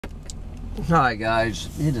Hi guys,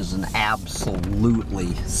 it is an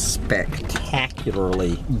absolutely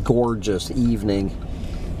spectacularly gorgeous evening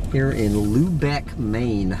here in Lubec,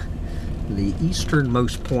 Maine, the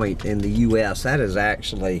easternmost point in the US. That is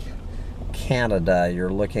actually Canada you're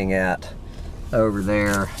looking at over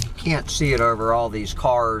there. You can't see it over all these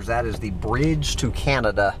cars. That is the bridge to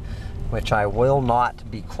Canada, which I will not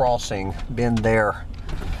be crossing. Been there,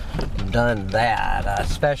 done that,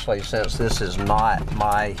 especially since this is not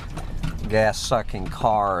my gas-sucking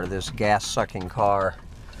car. This gas-sucking car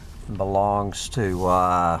belongs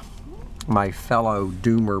to my fellow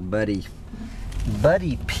doomer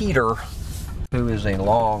buddy Peter, who is a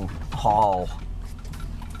long haul.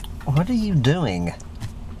 What are you doing?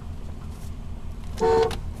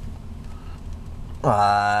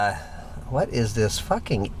 What is this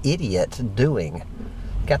fucking idiot doing?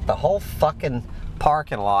 Got the whole fucking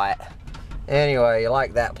parking lot. Anyway, you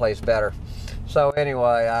like that place better. So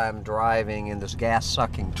anyway, I'm driving in this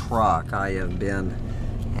gas-sucking truck. I have been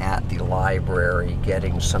at the library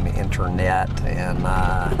getting some internet, and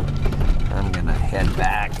I'm gonna head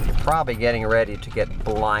back. Probably getting ready to get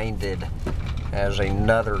blinded as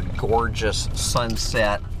another gorgeous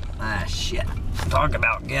sunset. Shit. Talk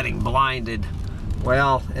about getting blinded.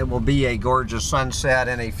 Well, it will be a gorgeous sunset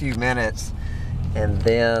in a few minutes, and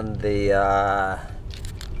then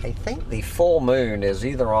I think the full moon is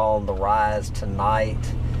either on the rise tonight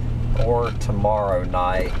or tomorrow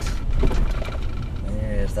night.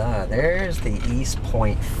 There's the East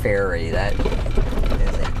Point Ferry. That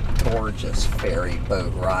is a gorgeous ferry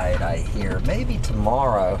boat ride, I hear. Maybe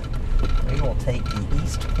tomorrow we will take the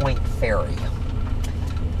East Point Ferry.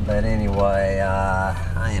 But anyway,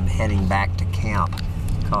 I am heading back to camp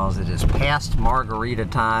because it is past margarita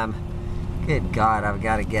time. Good God, I've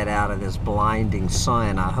got to get out of this blinding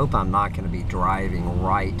sun. I hope I'm not going to be driving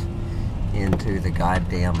right into the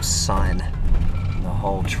goddamn sun the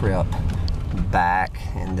whole trip back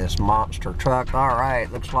in this monster truck. All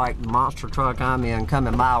right, looks like the monster truck I'm in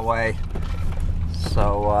coming my way.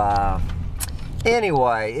 So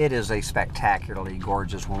anyway, it is a spectacularly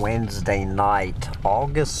gorgeous Wednesday night,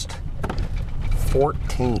 August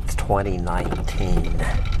 14th, 2019.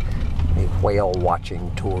 The whale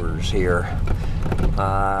watching tours here.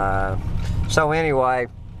 So anyway,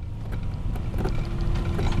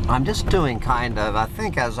 I'm just doing kind of, I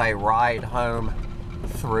think as I ride home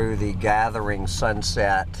through the gathering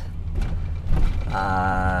sunset,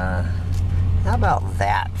 how about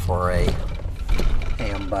that for a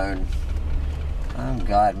ham bone? Oh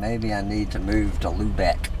God, maybe I need to move to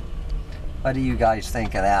Lubec. What do you guys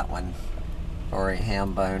think of that one for a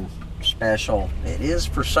ham bone special? It is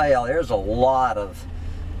for sale. There's a lot of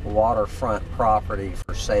waterfront property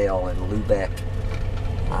for sale in Lubec,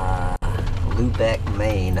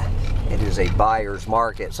 Maine. It is a buyer's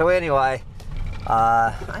market. So anyway,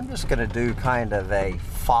 I'm just going to do kind of a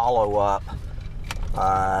follow-up,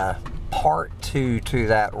 part 2 to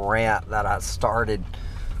that rant that I started,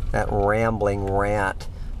 that rambling rant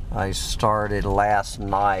I started last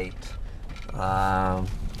night,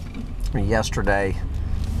 yesterday,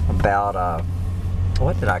 about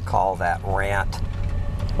what did I call that rant?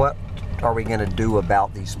 What are we going to do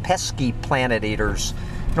about these pesky planet eaters?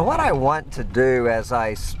 Now, what I want to do, as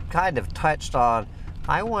I kind of touched on,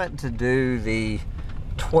 I want to do the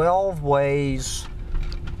 12 ways,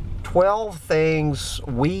 12 things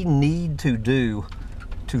we need to do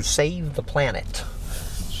to save the planet.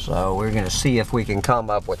 So we're going to see if we can come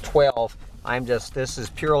up with 12. This is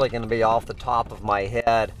purely going to be off the top of my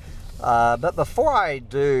head. But before I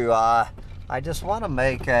do, I just want to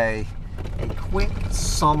make a quick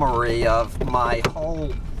summary of my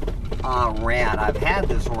whole rant. I've had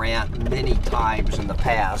this rant many times in the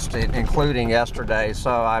past, including yesterday,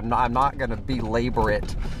 so I'm not going to belabor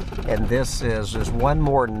it. And this is just one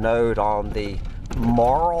more note on the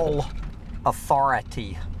moral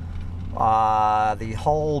authority, the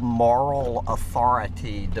whole moral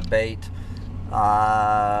authority debate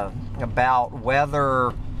about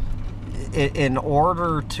whether, in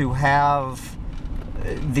order to have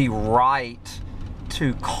the right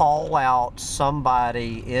to call out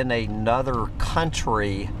somebody in another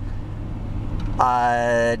country,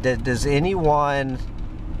 does anyone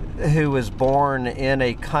who is born in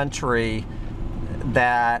a country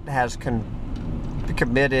that has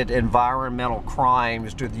committed environmental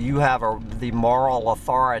crimes, do you have the moral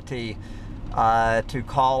authority to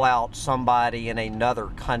call out somebody in another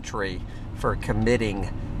country for committing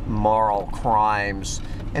moral crimes?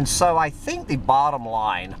 And so I think the bottom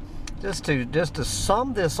line, just to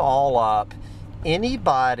sum this all up,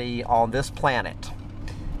 anybody on this planet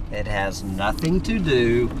It has nothing to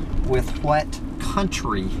do with what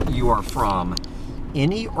country you are from.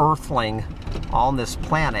 Any earthling on this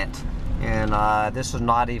planet, and this is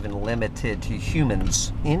not even limited to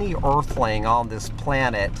humans, any earthling on this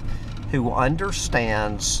planet who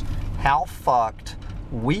understands how fucked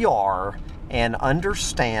we are and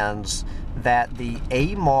understands that the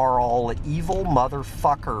amoral, evil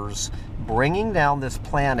motherfuckers bringing down this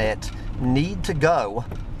planet need to go,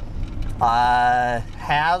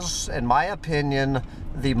 has, in my opinion,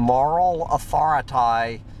 the moral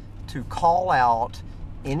authority to call out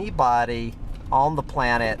anybody on the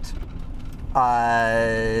planet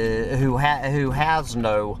who has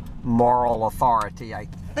no moral authority. I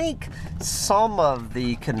think some of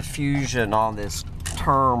the confusion on this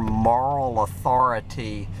term moral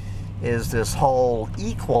authority is this whole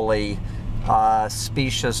equally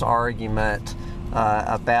specious argument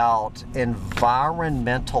about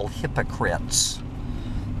environmental hypocrites.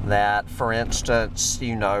 That, for instance,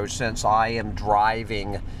 you know, since I am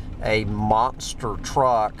driving a monster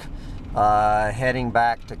truck heading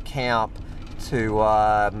back to camp to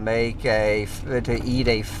eat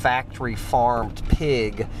a factory farmed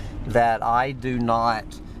pig, that I do not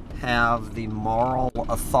have the moral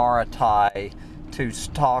authority to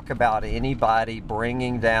talk about anybody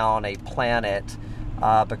bringing down a planet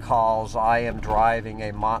because I am driving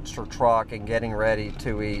a monster truck and getting ready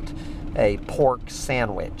to eat a pork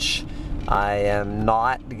sandwich. I am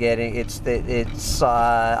not getting,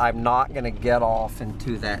 I'm not going to get off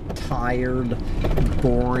into that tired,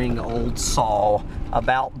 boring old saw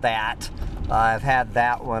about that. I've had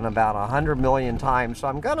that one about 100 million times, so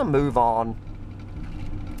I'm going to move on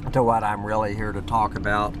to what I'm really here to talk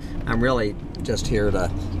about. I'm really just here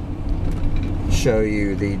to show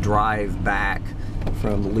you the drive back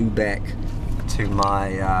from Lubeck to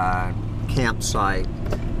my campsite.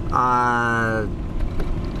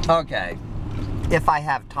 Okay, if I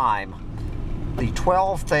have time, the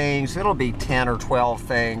 12 things, it'll be 10 or 12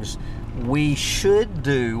 things we should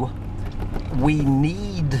do, we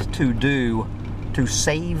need to do to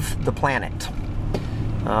save the planet.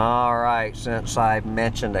 All right, since I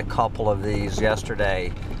mentioned a couple of these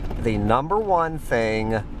yesterday, the number one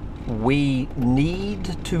thing we need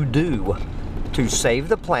to do to save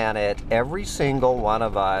the planet, every single one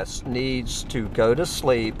of us needs to go to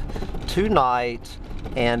sleep tonight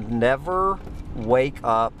and never wake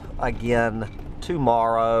up again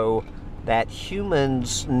tomorrow. That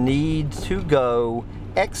humans need to go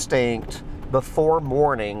extinct before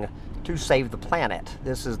morning to save the planet.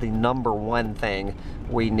 This is the number one thing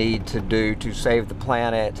we need to do to save the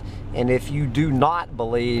planet. And if you do not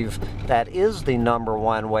believe that is the number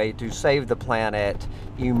one way to save the planet,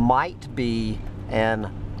 you might be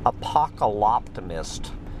an apocalyptimist.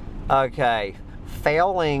 Okay,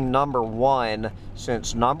 failing number one,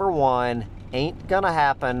 since number one ain't gonna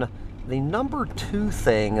happen, the number two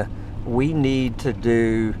thing we need to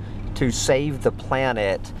do to save the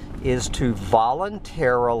planet is to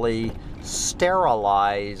voluntarily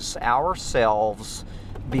sterilize ourselves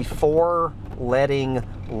before letting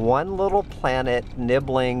one little planet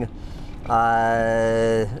nibbling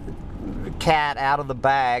cat out of the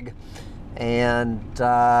bag. And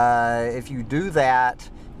if you do that,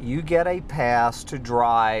 you get a pass to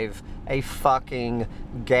drive a fucking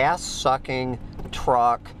gas-sucking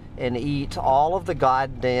truck and eat all of the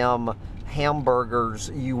goddamn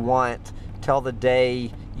hamburgers you want till the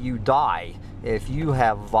day you die. If you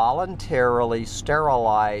have voluntarily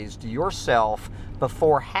sterilized yourself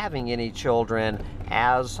before having any children,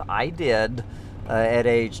 as I did at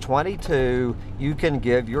age 22, you can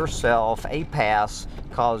give yourself a pass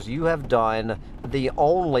because you have done the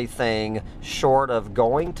only thing short of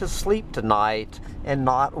going to sleep tonight and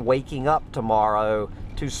not waking up tomorrow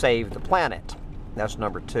to save the planet. That's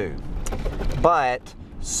number two. But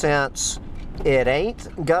since it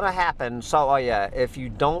ain't gonna happen, so oh yeah, if you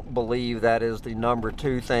don't believe that is the number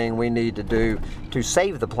two thing we need to do to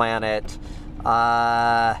save the planet,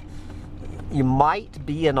 you might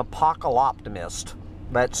be an apocalyptimist.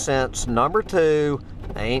 But since number two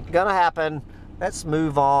ain't gonna happen, let's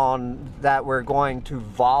move on that we're going to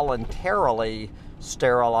voluntarily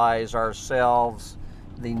sterilize ourselves.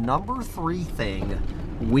 The number three thing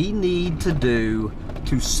we need to do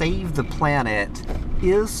to save the planet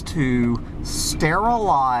is to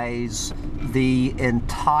sterilize the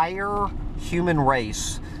entire human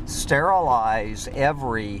race. Sterilize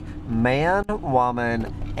every man,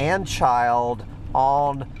 woman, and child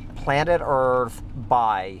on planet Earth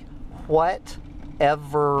by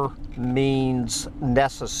whatever means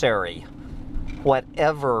necessary.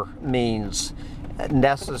 Whatever means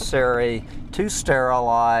necessary to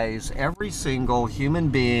sterilize every single human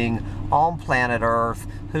being on planet Earth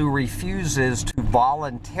who refuses to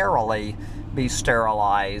voluntarily be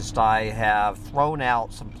sterilized. I have thrown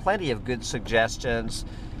out plenty of good suggestions.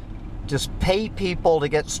 Just pay people to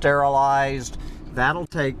get sterilized. That'll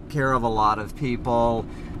take care of a lot of people.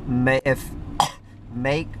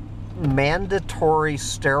 Make mandatory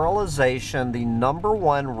sterilization the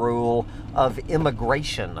 #1 rule of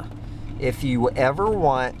immigration. If you ever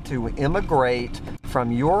want to immigrate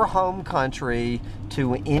from your home country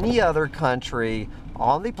to any other country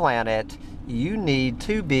on the planet, you need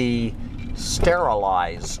to be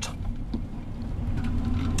sterilized.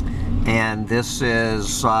 And this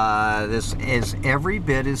is every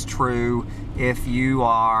bit as true if you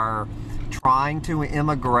are trying to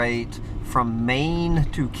immigrate from Maine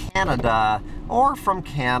to Canada or from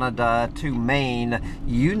Canada to Maine.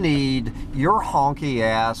 You need your honky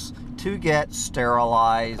ass to get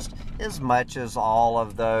sterilized as much as all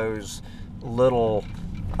of those little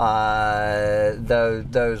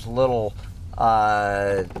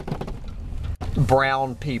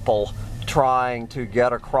brown people trying to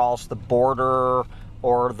get across the border,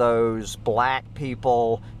 or those black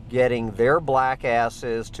people getting their black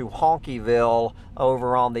asses to Honkyville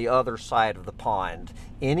over on the other side of the pond.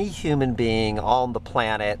 Any human being on the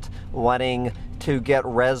planet wanting to get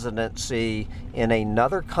residency in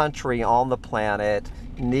another country on the planet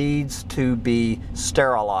needs to be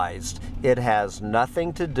sterilized. It has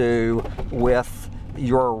nothing to do with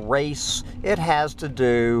your race. It has to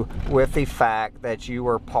do with the fact that you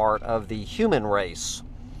are part of the human race.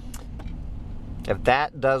 If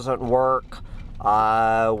that doesn't work,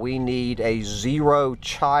 we need a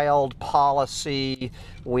zero-child policy.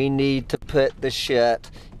 We need to put the shit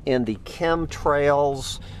in the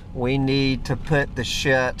chemtrails. We need to put the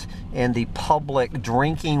shit in the public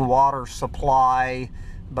drinking water supply.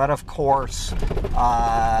 But of course,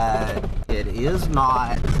 it is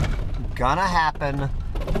not gonna happen.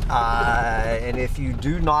 And if you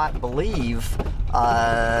do not believe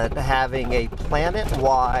having a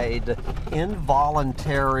planet-wide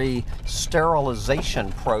involuntary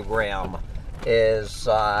sterilization program is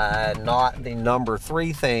not the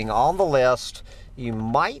 #3 thing on the list, you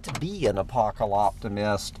might be an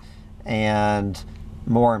apocalyptimist. And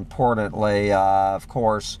more importantly, of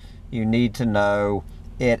course, you need to know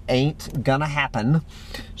it ain't gonna happen.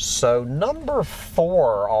 So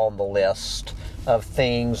 #4 on the list of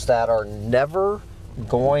things that are never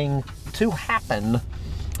going to happen.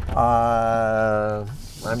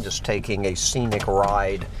 I'm just taking a scenic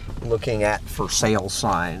ride looking at for sale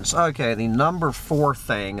signs. Okay, the #4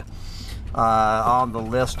 thing on the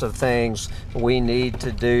list of things we need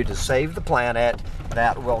to do to save the planet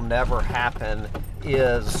that will never happen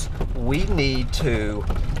is we need to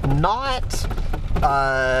not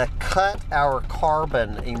cut our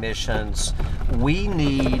carbon emissions. We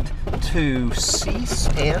need to cease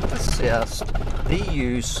and desist the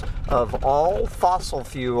use of all fossil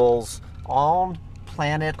fuels on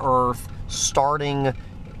planet Earth starting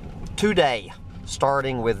today,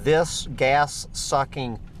 starting with this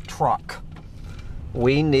gas-sucking truck.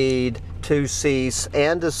 We need to cease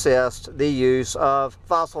and desist the use of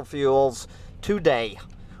fossil fuels today.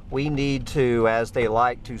 We need to, as they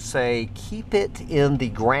like to say, keep it in the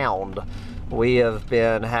ground. We have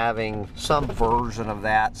been having some version of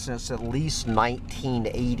that since at least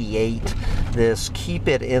 1988. This keep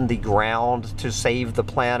it in the ground to save the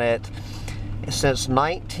planet. Since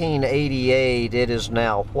 1988, it is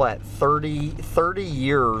now, what, 30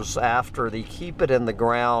 years after the keep it in the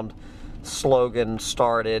ground slogan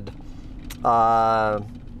started.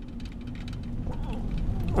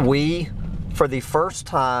 We, for the first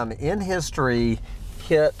time in history,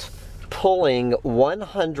 hit pulling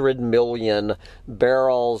 100 million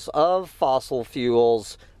barrels of fossil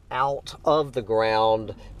fuels out of the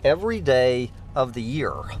ground every day of the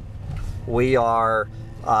year. We are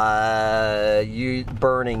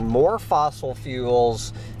burning more fossil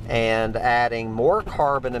fuels and adding more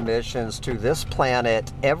carbon emissions to this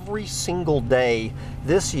planet every single day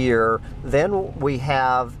this year than we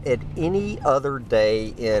have at any other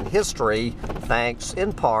day in history, thanks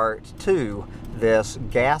in part to this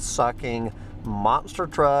gas-sucking monster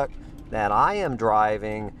truck that I am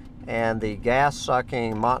driving and the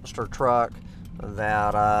gas-sucking monster truck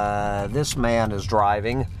that this man is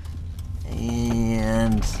driving.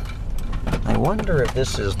 And I wonder if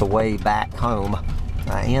this is the way back home.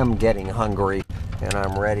 I am getting hungry and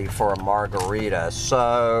I'm ready for a margarita.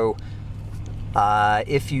 So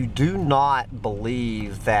if you do not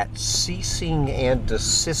believe that ceasing and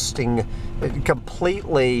desisting,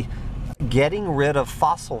 completely getting rid of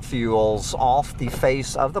fossil fuels off the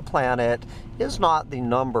face of the planet is not the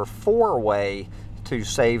number 4 way to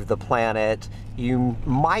save the planet. You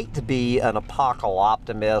might be an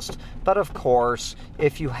apocalyptimist, but of course,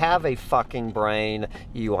 if you have a fucking brain,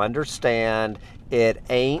 you understand it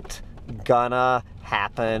ain't gonna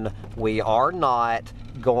happen. We are not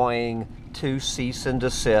going to cease and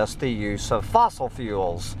desist the use of fossil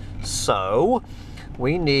fuels. So,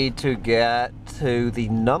 we need to get to the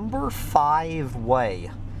number 5 way.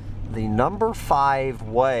 The number 5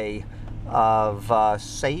 way of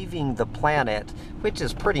saving the planet, which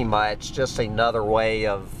is pretty much just another way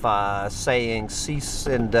of saying cease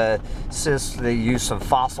and desist the use of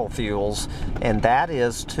fossil fuels, and that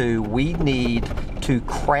is we need to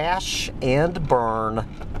crash and burn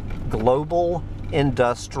global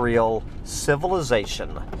industrial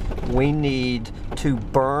civilization. We need to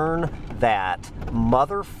burn that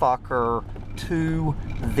motherfucker to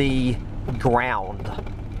the ground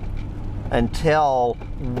until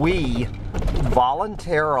we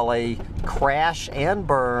voluntarily crash and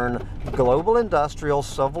burn global industrial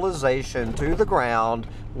civilization to the ground.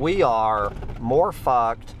 We are more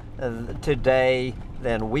fucked today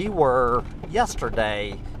than we were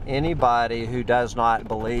yesterday. Anybody who does not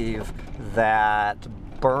believe that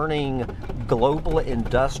burning global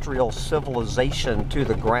industrial civilization to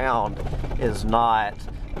the ground is not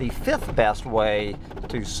the 5th best way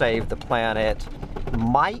to save the planet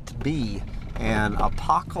might be an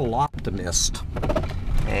apocalyptimist.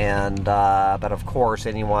 And but of course,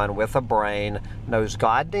 anyone with a brain knows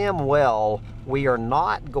goddamn well we are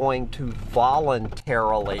not going to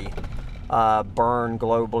voluntarily burn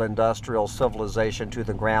global industrial civilization to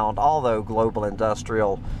the ground, although global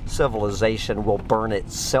industrial civilization will burn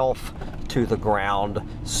itself to the ground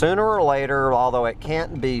sooner or later, although it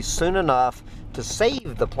can't be soon enough to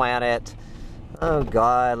save the planet. Oh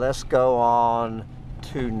God, let's go on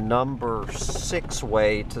to number 6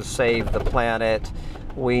 way to save the planet.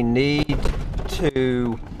 We need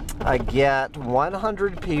to get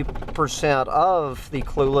 100% of the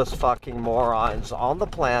clueless fucking morons on the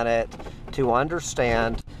planet to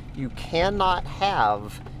understand you cannot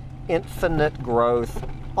have infinite growth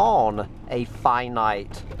on a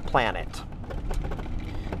finite planet.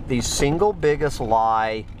 The single biggest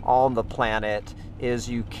lie on the planet is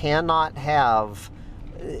you cannot have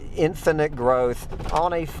infinite growth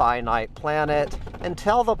on a finite planet.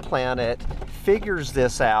 Until the planet figures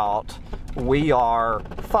this out, we are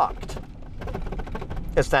fucked.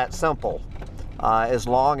 It's that simple. As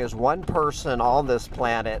long as one person on this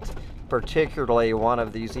planet, particularly one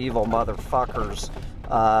of these evil motherfuckers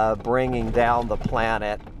bringing down the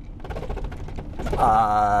planet,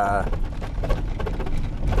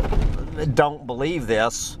 don't believe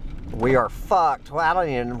this, we are fucked. Well, I don't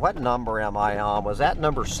even, what number am I on? Was that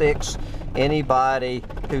number 6? Anybody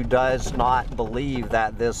who does not believe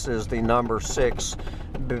that this is the number 6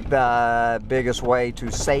 biggest way to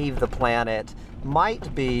save the planet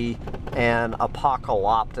might be an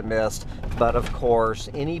apocalyptimist, but of course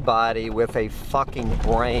anybody with a fucking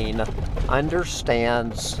brain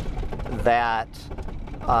understands that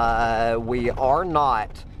we are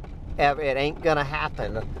not, it ain't gonna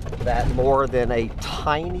happen that more than a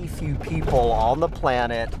tiny few people on the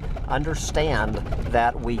planet understand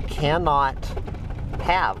that we cannot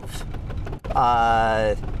have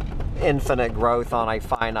infinite growth on a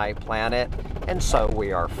finite planet, and so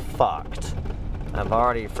we are fucked. I've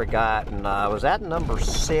already forgotten, was that number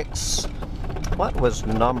 6? What was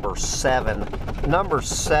number 7? Number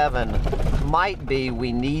 7 might be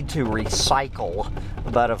we need to recycle,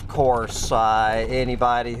 but of course,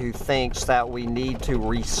 anybody who thinks that we need to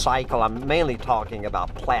recycle, I'm mainly talking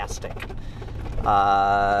about plastic,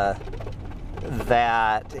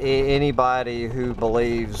 that anybody who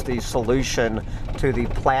believes the solution to the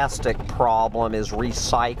plastic problem is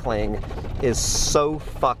recycling is so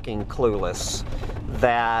fucking clueless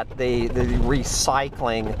that the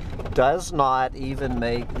recycling does not even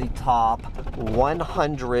make the top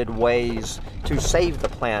 100 ways to save the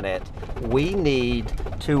planet. We need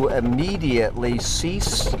to immediately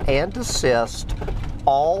cease and desist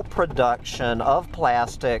all production of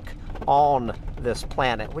plastic on this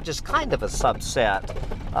planet, which is kind of a subset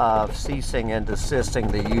of ceasing and desisting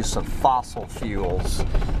the use of fossil fuels.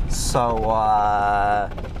 So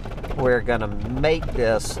we're gonna make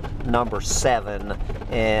this number 7,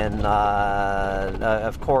 and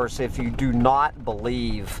of course, if you do not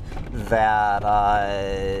believe that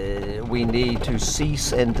we need to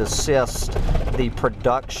cease and desist the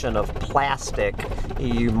production of plastic,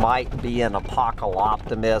 you might be an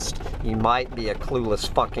apocalyptimist. You might be a clueless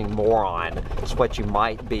fucking moron. It's what you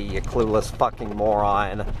might be, a clueless fucking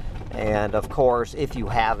moron. And of course, if you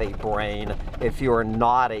have a brain, if you are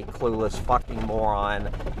not a clueless fucking moron,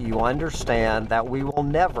 you understand that we will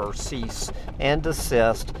never cease and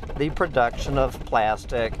desist the production of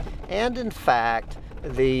plastic. And in fact,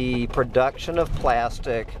 the production of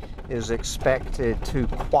plastic is expected to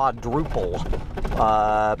quadruple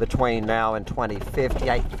between now and 2050.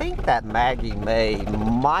 I think that Maggie May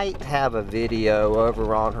might have a video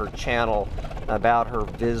over on her channel about her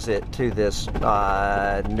visit to this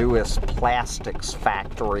newest plastics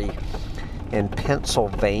factory in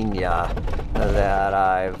Pennsylvania that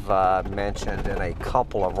I've mentioned in a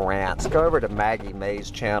couple of rants. Go over to Maggie May's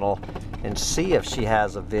channel and see if she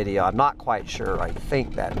has a video. I'm not quite sure. I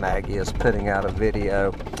think that Maggie is putting out a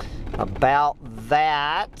video about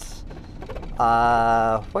that.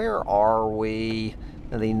 Where are we?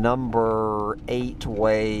 The number 8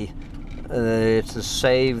 way to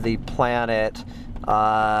save the planet.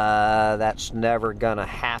 That's never gonna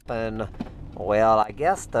happen. Well, I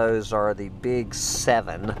guess those are the big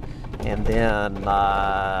 7, and then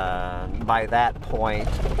by that point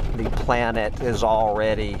the planet is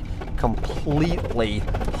already completely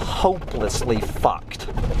hopelessly fucked.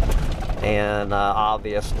 And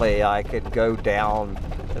obviously I could go down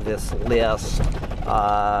this list.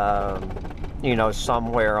 You know,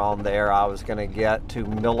 somewhere on there I was going to get to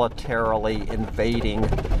militarily invading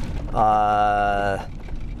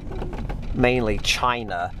mainly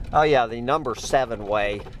China. Oh yeah, the number 7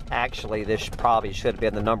 way. Actually, this probably should have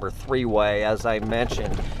been the number 3 way. As I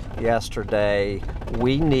mentioned yesterday,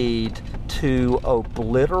 we need to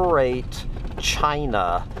obliterate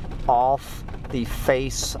China off the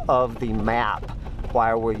face of the map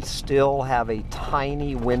while we still have a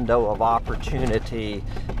tiny window of opportunity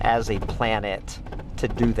as a planet to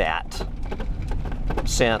do that.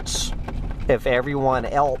 Since if everyone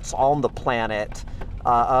else on the planet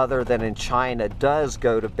other than in China does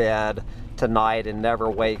go to bed tonight and never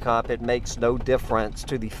wake up, it makes no difference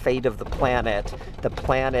to the fate of the planet. The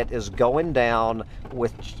planet is going down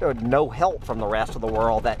with no help from the rest of the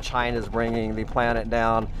world. That China is bringing the planet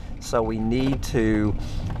down. So we need to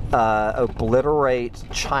obliterate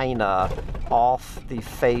China off the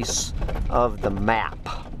face of the map.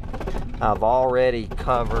 I've already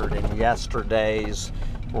covered in yesterday's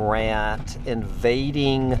rant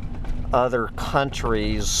invading other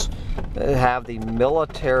countries, have the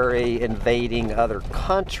military invading other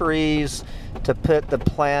countries to put the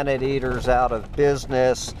planet eaters out of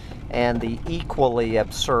business, and the equally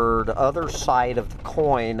absurd other side of the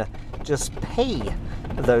coin, just pay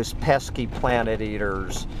those pesky planet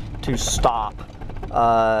eaters to stop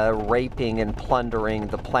raping and plundering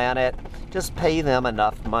the planet. Just pay them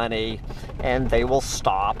enough money and they will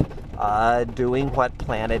stop doing what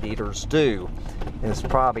planet eaters do. As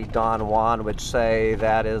probably Don Juan would say,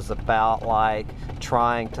 that is about like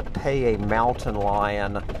trying to pay a mountain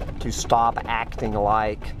lion to stop acting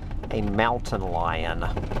like a mountain lion.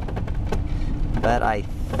 But I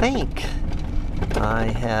think I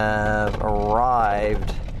have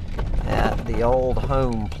arrived at the old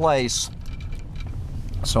home place,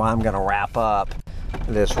 so I'm going to wrap up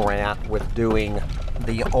this rant with doing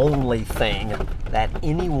the only thing that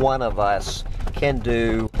any one of us can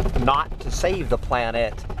do, not to save the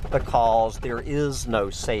planet, because there is no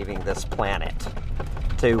saving this planet.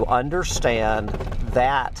 To understand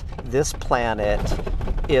that this planet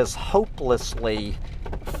is hopelessly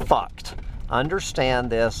fucked. Understand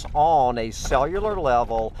this on a cellular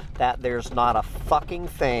level, that there's not a fucking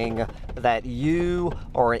thing that you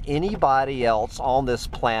or anybody else on this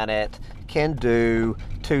planet can do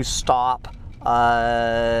to stop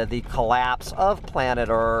the collapse of planet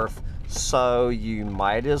Earth. So you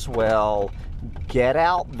might as well get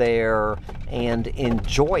out there and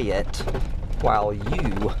enjoy it while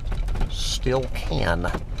you still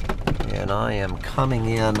can. And I am coming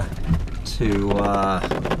in to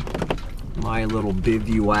my little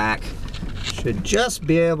bivouac. Should just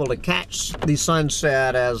be able to catch the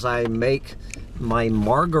sunset as I make my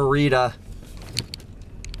margarita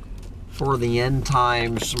for the end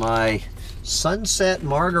times, my sunset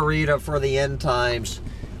margarita for the end times,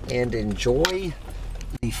 and enjoy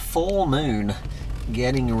the full moon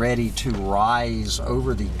getting ready to rise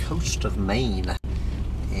over the coast of Maine.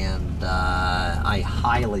 And I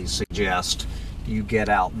highly suggest you get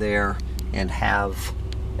out there and have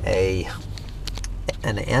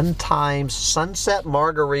an end times sunset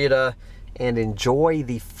margarita and enjoy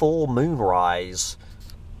the full moon rise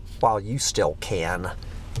while you still can.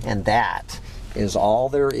 And that is all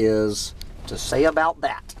there is to say about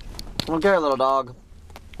that. Okay, little dog,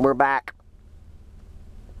 we're back.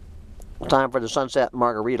 Time for the sunset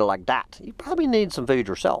margarita like that. You probably need some food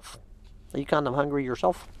yourself. Are you kind of hungry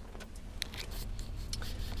yourself?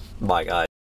 Bye, guys.